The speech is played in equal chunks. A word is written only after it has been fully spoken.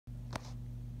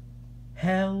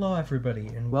Hello everybody,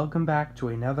 and welcome back to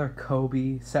another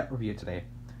Cobi set review today.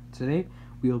 Today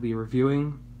we will be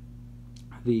reviewing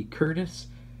the Curtis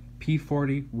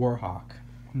p-40 Warhawk.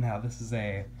 Now this is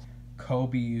a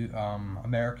Cobi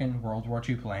American World War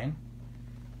II plane.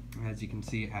 As you can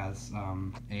see, it has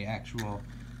a actual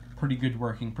pretty good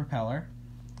working propeller.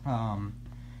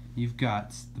 You've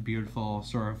got the beautiful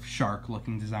sort of shark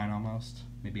looking design almost,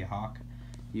 maybe a hawk.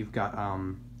 You've got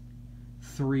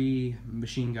 3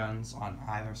 machine guns on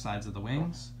either sides of the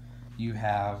wings. You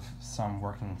have some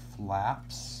working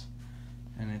flaps,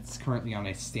 and it's currently on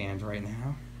a stand right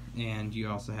now. And you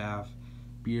also have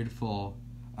beautiful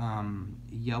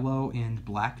yellow and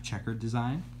black checkered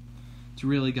design to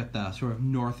really get the sort of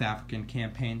North African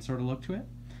campaign sort of look to it.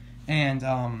 And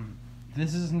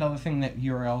this is another thing that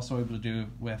you're also able to do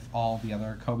with all the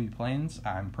other Cobi planes,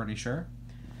 I'm pretty sure.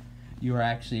 You are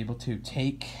actually able to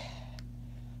take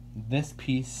this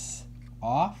piece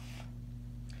off.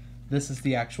 This is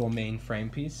the actual main frame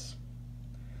piece.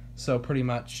 So pretty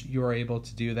much you're able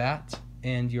to do that,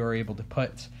 and you're able to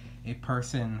put a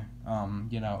person,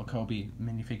 you know, a Cobi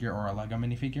minifigure or a Lego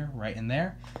minifigure right in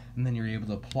there, and then you're able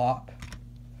to plop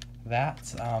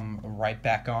that right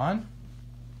back on.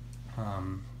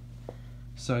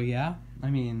 So yeah, I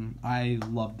mean, I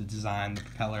love the design. The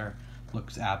propeller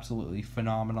looks absolutely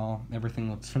phenomenal. Everything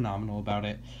looks phenomenal about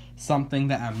it. Something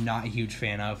that I'm not a huge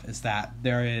fan of is that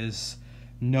there is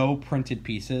no printed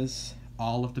pieces.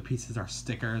 All of the pieces are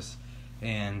stickers,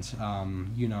 and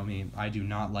you know me, I do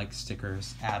not like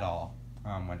stickers at all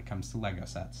when it comes to Lego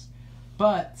sets.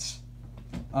 But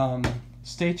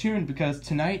stay tuned, because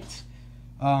tonight,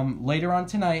 later on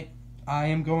tonight, I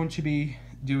am going to be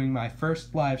doing my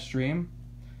first live stream,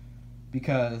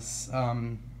 because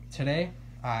today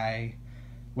I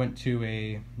went to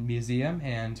a museum,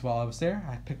 and while I was there,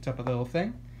 I picked up a little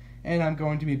thing, and I'm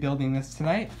going to be building this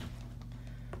tonight.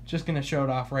 Just going to show it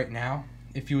off right now.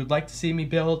 If you would like to see me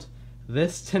build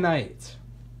this tonight,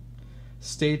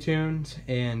 stay tuned,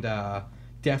 and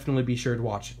definitely be sure to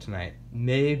watch it tonight.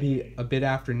 Maybe a bit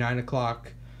after 9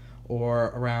 o'clock,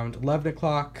 or around 11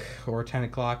 o'clock, or 10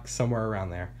 o'clock, somewhere around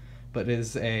there. But it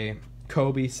is a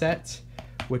Cobi set,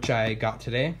 which I got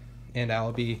today, and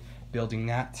I'll be building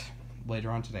that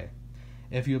later on today.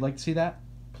 If you'd like to see that,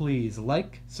 please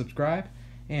like, subscribe,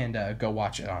 and go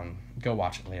watch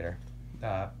it later.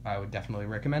 I would definitely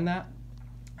recommend that.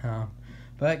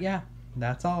 But yeah,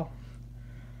 that's all.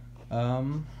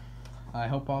 I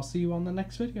hope I'll see you on the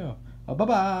next video. Bye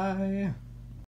bye.